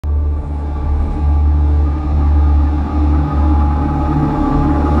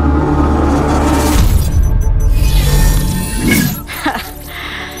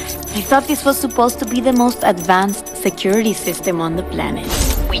thought this was supposed to be the most advanced security system on the planet.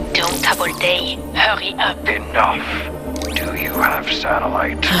 We don't have all day. Hurry up. Enough. Do you have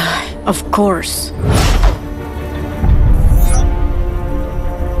satellite? Of course.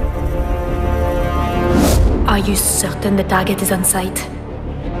 Are you certain the target is on site?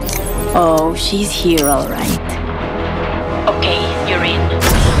 Oh, she's here all right. Okay, you're in.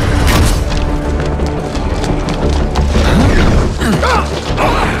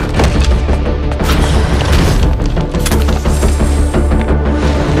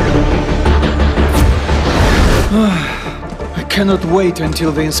 I cannot wait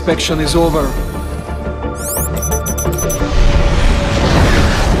until the inspection is over.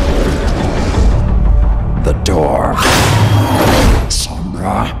 The door.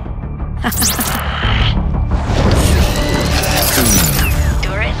 Sombra.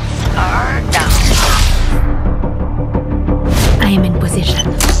 Turrets are down. I am in position.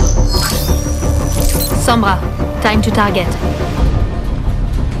 Sombra, time to target.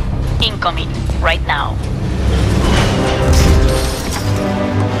 Incoming, right now.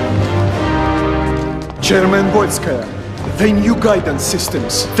 Chairman Voitskaya, the new guidance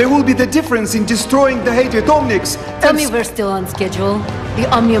systems. They will be the difference in destroying the hated Omnics. Tell me we're still on schedule. The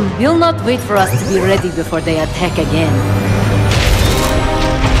Omnium will not wait for us to be ready before they attack again.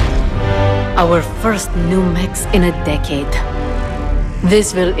 Our first new mechs in a decade.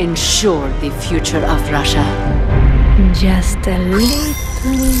 This will ensure the future of Russia. Just a little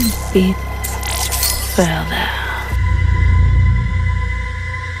bit further.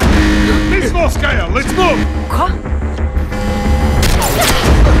 Miss Volskaya, let's move!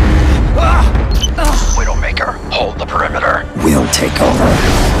 Widowmaker, hold the perimeter. We'll take over.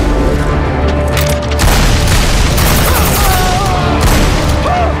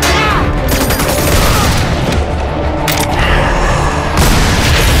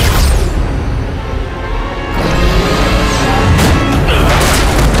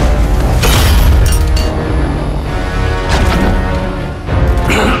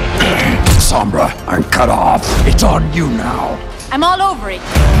 Sombra, I'm cut off. It's on you now. I'm all over it.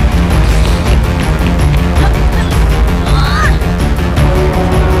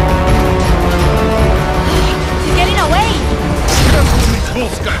 She's getting away.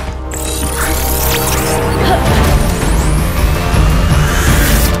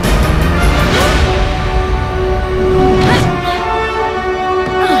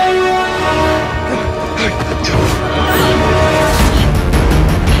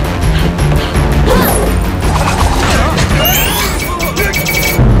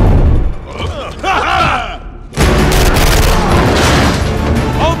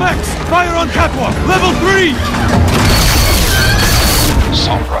 Fire on catwalk! Level 3!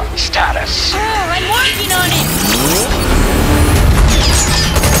 Sombra, status. Oh, I'm working on it.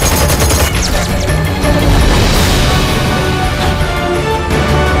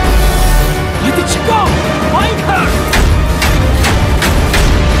 Where did she go? Find her!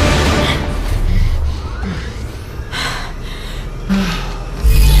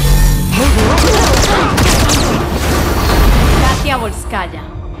 Volskaya.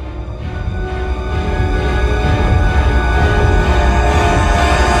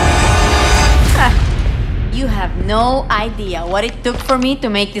 You have no idea what it took for me to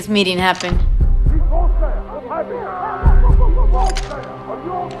make this meeting happen.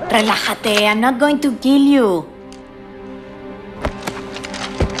 Relájate, I'm not going to kill you.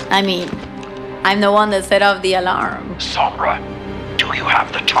 I mean, I'm the one that set off the alarm. Sombra, do you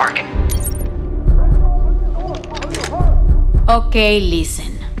have the target? Okay,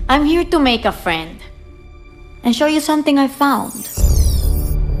 listen. I'm here to make a friend and show you something I found.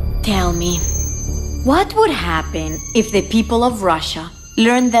 Tell me, what would happen if the people of Russia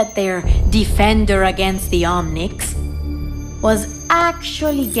learned that their defender against the Omnics was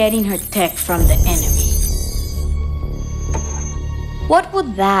actually getting her tech from the enemy? What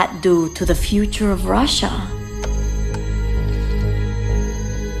would that do to the future of Russia?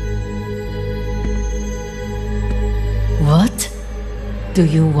 What do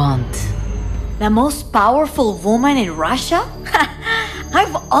you want? The most powerful woman in Russia?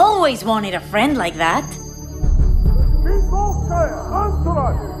 I've always wanted a friend like that.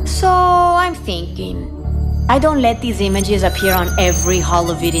 So I'm thinking, I don't let these images appear on every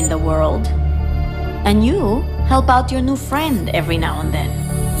holovid in the world. And you help out your new friend every now and then.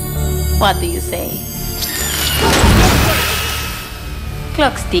 What do you say?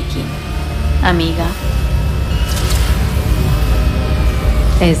 Clock's ticking, amiga.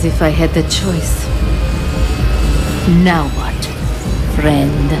 As if I had the choice. Now what,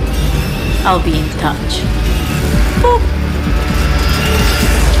 friend? I'll be in touch. Boop.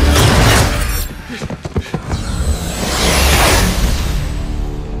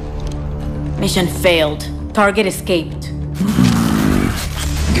 Mission failed. Target escaped.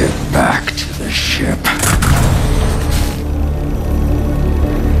 Get back to the ship.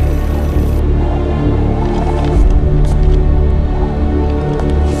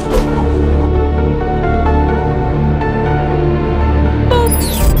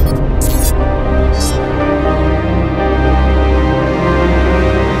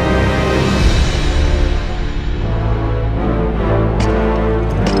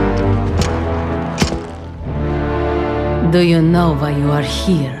 Do you know why you are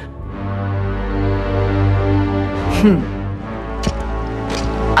here?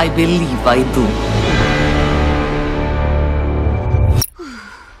 I believe I do.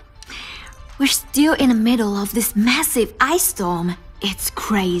 We're still in the middle of this massive ice storm. It's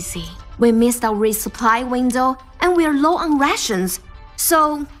crazy. We missed our resupply window and we're low on rations.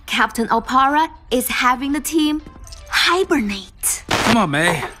 So, Captain Opara is having the team hibernate. Come on,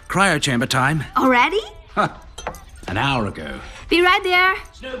 May. Cryo chamber time. Already? An hour ago. Be right there.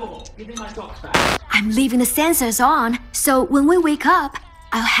 Snowball, give me my socks back. I'm leaving the sensors on, so when we wake up,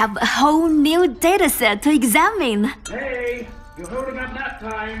 I'll have a whole new dataset to examine. Hey, you're holding up nap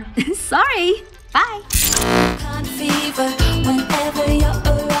time. Sorry. Bye. Fever whenever you're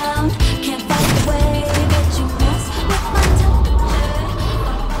around. Can't find the way that you mess with my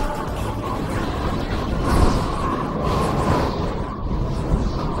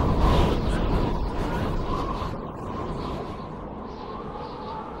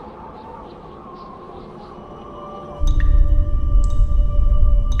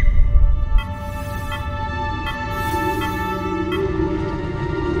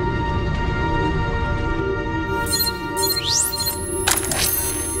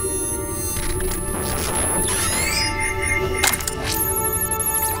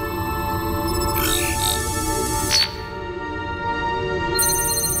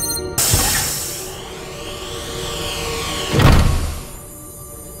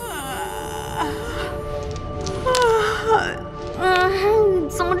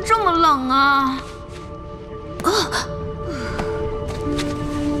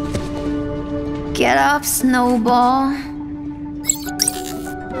Get up, Snowball.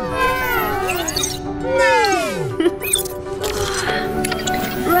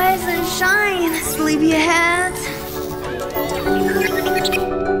 Rise and shine, sleepyhead.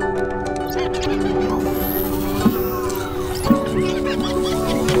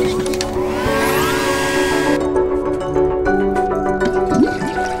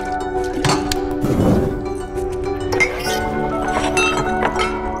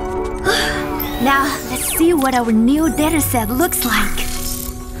 Now, let's see what our new dataset looks like.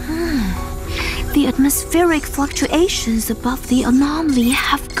 The atmospheric fluctuations above the anomaly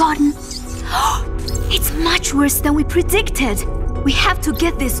have gotten... It's much worse than we predicted. We have to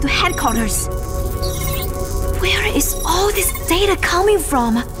get this to headquarters. Where is all this data coming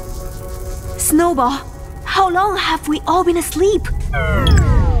from? Snowball, how long have we all been asleep?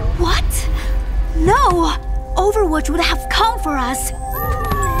 What? No! Overwatch would have come for us.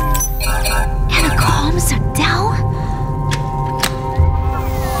 And the comms are down?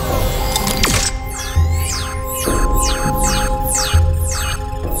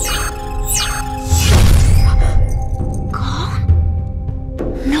 Gone?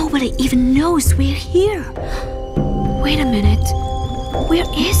 Nobody even knows we're here. Wait a minute. Where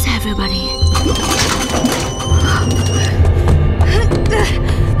is everybody?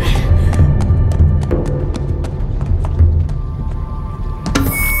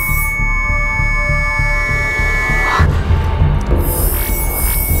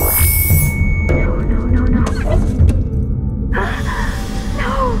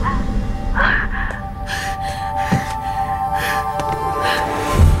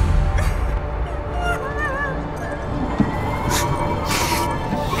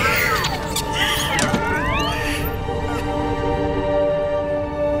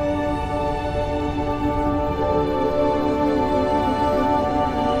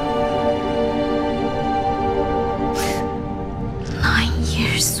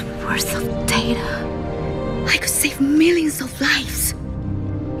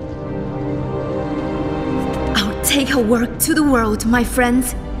 Take our work to the world, my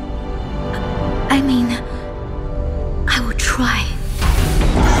friends. I mean, I will try.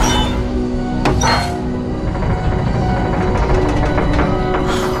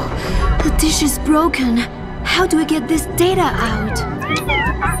 The dish is broken. How do I get this data out?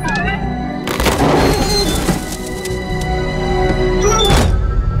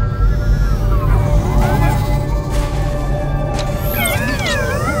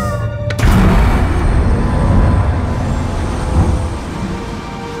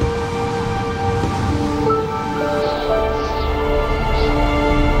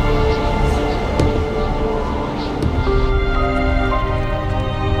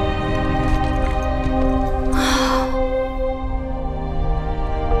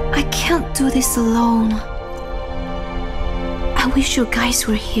 I can't do this alone. I wish you guys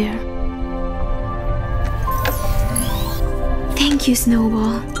were here. Thank you,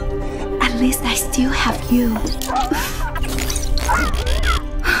 Snowball. At least I still have you.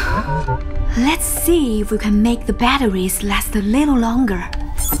 Let's see if we can make the batteries last a little longer.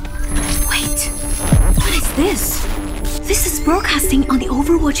 Wait, what is this? This is broadcasting on the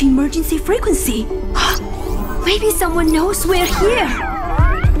Overwatch emergency frequency. Maybe someone knows we're here.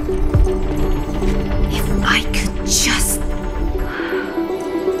 If I could just...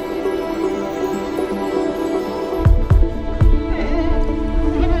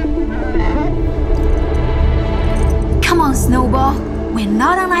 Come on, Snowball. We're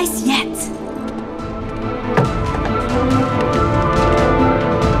not on ice yet.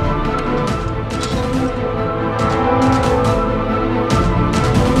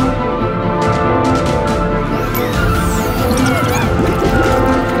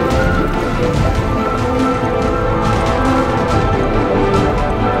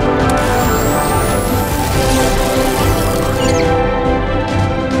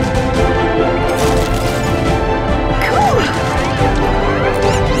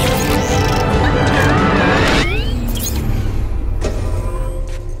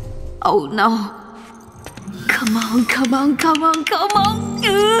 Oh no. Come on, come on, come on, come on.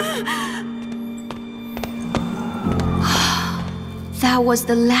 That was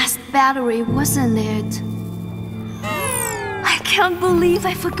the last battery, wasn't it? I can't believe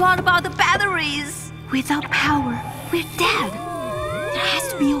I forgot about the batteries. Without power, we're dead. There has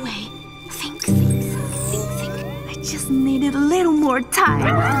to be a way. Think. I just needed a little more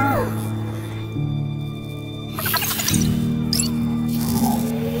time.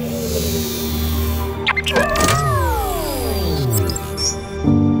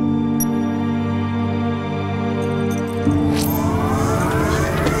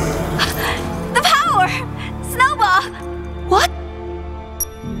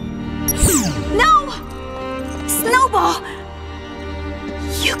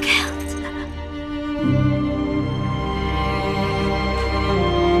 You can't.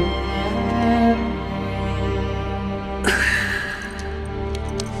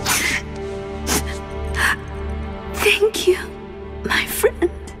 Thank you, my friend.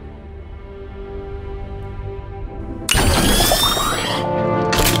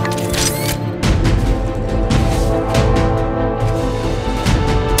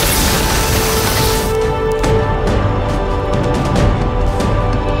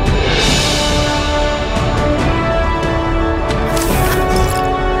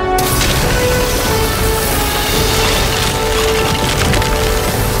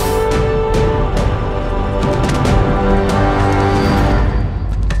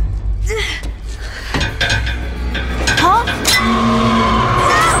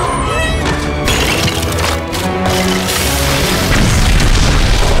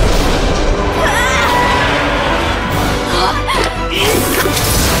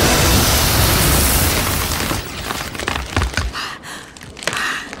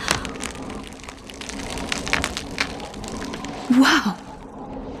 Wow.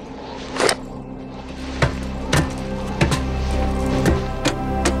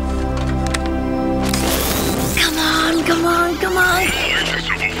 Come on.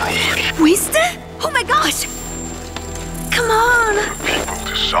 Winston? Oh my gosh! Come on! People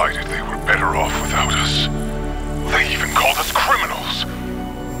decided they were better off without us. They even called us criminals.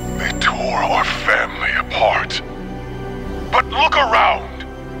 They tore our family apart. But look around!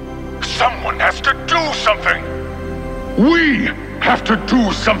 Someone has to do something! We have to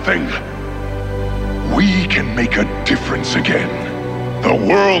do something! We can make a difference again. The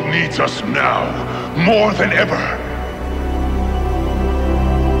world needs us now, more than ever.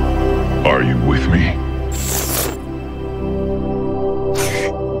 Are you with me?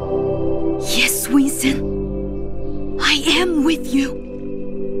 Yes, Winston. I am with you.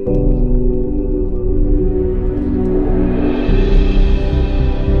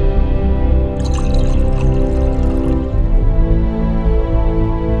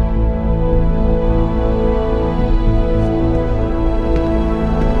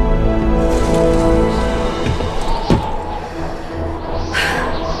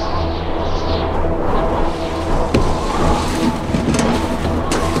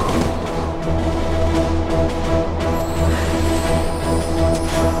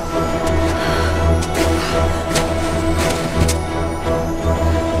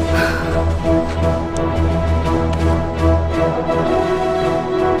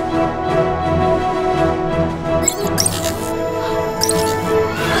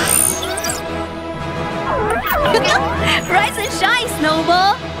 Rise and shine,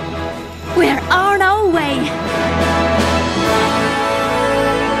 Snowball! We're on our way!